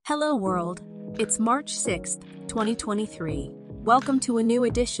Hello world, it's March 6th, 2023. Welcome to a new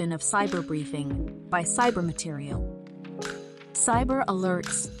edition of Cyber Briefing by Cybermaterial. Cyber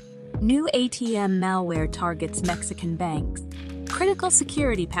alerts. New ATM malware targets Mexican banks. Critical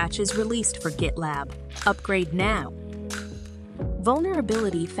security patches released for GitLab. Upgrade now.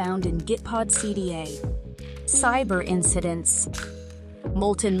 Vulnerability found in Gitpod CDE. Cyber incidents.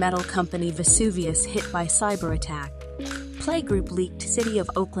 Molten metal company Vesuvius hit by cyber attack. Playgroup leaked City of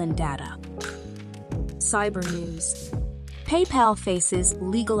Oakland data. Cyber news. PayPal faces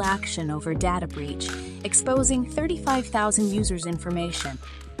legal action over data breach, exposing 35,000 users' information.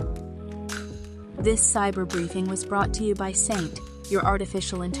 This cyber briefing was brought to you by Saint, your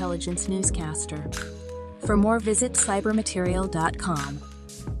artificial intelligence newscaster. For more, visit cybermaterial.com.